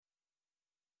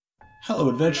Hello,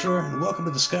 adventurer, and welcome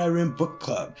to the Skyrim Book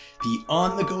Club, the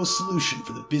on-the-go solution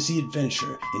for the busy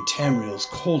adventure in Tamriel's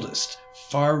coldest,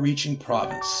 far-reaching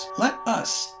province. Let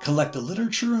us collect the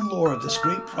literature and lore of this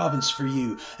great province for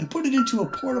you and put it into a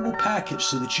portable package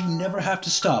so that you never have to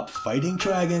stop fighting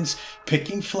dragons,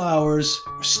 picking flowers,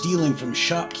 or stealing from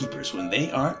shopkeepers when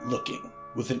they aren't looking.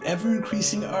 With an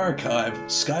ever-increasing archive,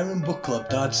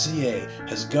 SkyrimBookClub.ca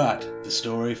has got the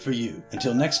story for you.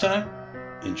 Until next time,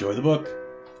 enjoy the book.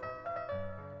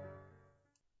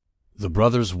 The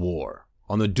Brothers' War,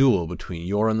 on the duel between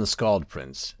Yoren the Skald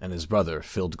Prince and his brother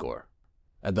Fildgor.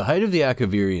 At the height of the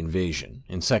Akaviri invasion,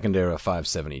 in Second Era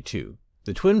 572,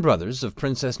 the twin brothers of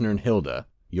Princess Nirnhilda,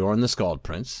 Yoren the Skald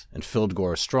Prince and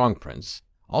Fildgor Strong Prince,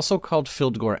 also called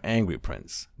Fildgor Angry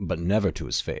Prince, but never to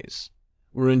his face,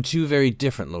 were in two very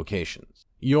different locations.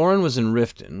 Yoren was in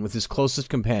Riften with his closest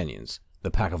companions, the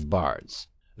Pack of Bards.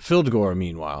 Fildgor,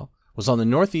 meanwhile, was on the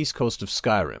northeast coast of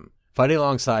Skyrim, fighting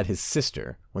alongside his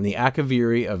sister when the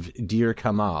Akaviri of Dir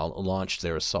Kamal launched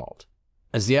their assault.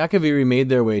 As the Akaviri made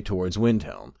their way towards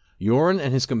Windhelm, Yoren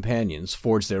and his companions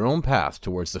forged their own path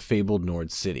towards the fabled Nord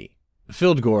city.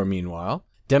 Fildgor, meanwhile,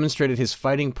 demonstrated his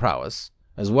fighting prowess,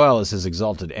 as well as his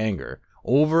exalted anger,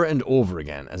 over and over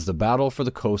again as the battle for the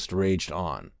coast raged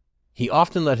on. He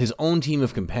often led his own team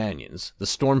of companions, the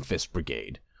Stormfist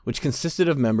Brigade, which consisted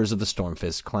of members of the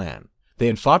Stormfist clan. They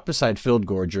had fought beside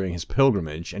Fildgor during his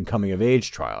pilgrimage and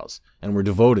coming-of-age trials, and were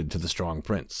devoted to the strong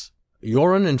prince.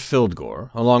 Yoren and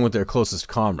Fildgor, along with their closest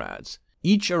comrades,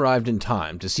 each arrived in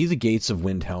time to see the gates of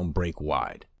Windhelm break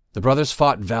wide. The brothers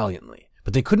fought valiantly,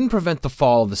 but they couldn't prevent the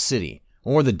fall of the city,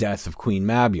 or the death of Queen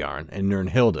Mabjarn and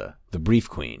Nirnhilda, the Brief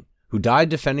Queen, who died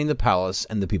defending the palace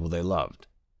and the people they loved.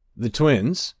 The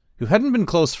twins, who hadn't been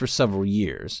close for several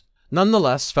years,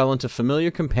 nonetheless fell into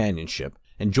familiar companionship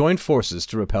and joined forces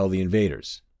to repel the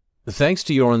invaders. Thanks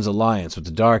to Yoren's alliance with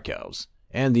the Dark Elves,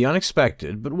 and the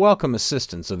unexpected but welcome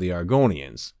assistance of the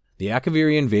Argonians, the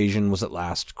Akaviri invasion was at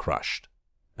last crushed.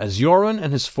 As Yoren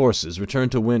and his forces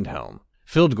returned to Windhelm,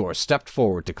 Fildgor stepped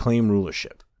forward to claim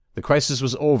rulership. The crisis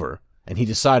was over, and he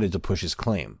decided to push his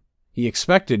claim. He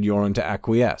expected Yoren to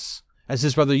acquiesce, as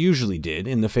his brother usually did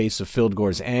in the face of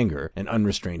Fildgor's anger and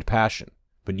unrestrained passion.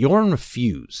 But Yoren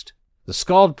refused. The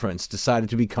Skald Prince decided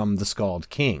to become the Skald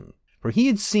King, for he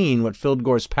had seen what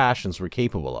Fildgor's passions were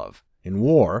capable of. In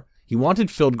war, he wanted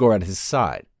Fildgor at his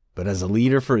side, but as a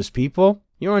leader for his people,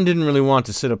 Yoren didn't really want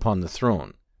to sit upon the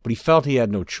throne, but he felt he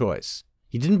had no choice.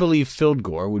 He didn't believe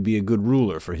Fildgor would be a good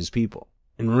ruler for his people.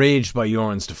 Enraged by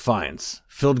Yoren's defiance,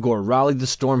 Fildgor rallied the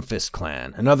Stormfist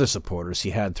clan and other supporters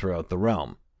he had throughout the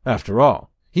realm. After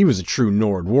all, he was a true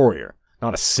Nord warrior,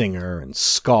 not a singer and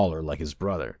scholar like his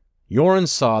brother. Yoren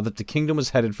saw that the kingdom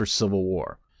was headed for civil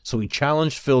war, so he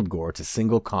challenged Fildgor to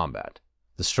single combat.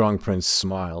 The strong prince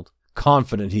smiled,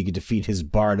 confident he could defeat his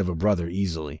bard of a brother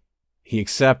easily. He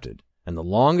accepted, and the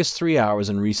longest 3 hours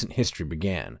in recent history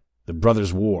began. The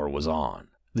brothers' war was on.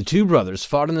 The two brothers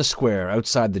fought in the square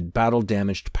outside the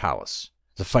battle-damaged palace.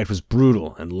 The fight was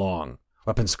brutal and long.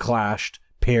 Weapons clashed,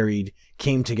 parried,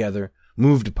 came together,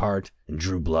 moved apart, and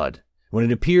drew blood. When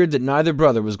it appeared that neither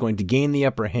brother was going to gain the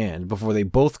upper hand before they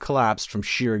both collapsed from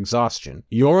sheer exhaustion,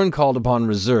 Yoren called upon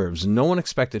reserves no one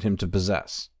expected him to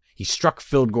possess. He struck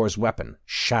Fildgor's weapon,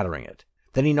 shattering it.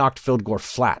 Then he knocked Fildgor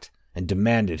flat and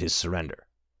demanded his surrender.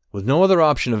 With no other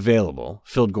option available,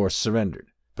 Fildgor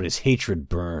surrendered, but his hatred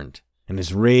burned, and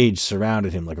his rage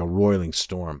surrounded him like a roiling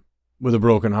storm. With a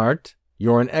broken heart,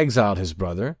 Yoren exiled his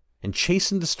brother and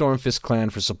chastened the Stormfist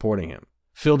clan for supporting him.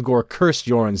 Fildgor cursed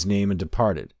Yoren's name and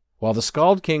departed. While the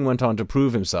Skald King went on to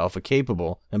prove himself a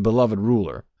capable and beloved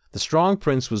ruler, the strong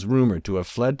prince was rumored to have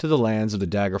fled to the lands of the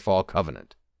Daggerfall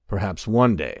Covenant. Perhaps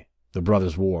one day, the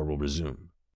brothers' war will resume.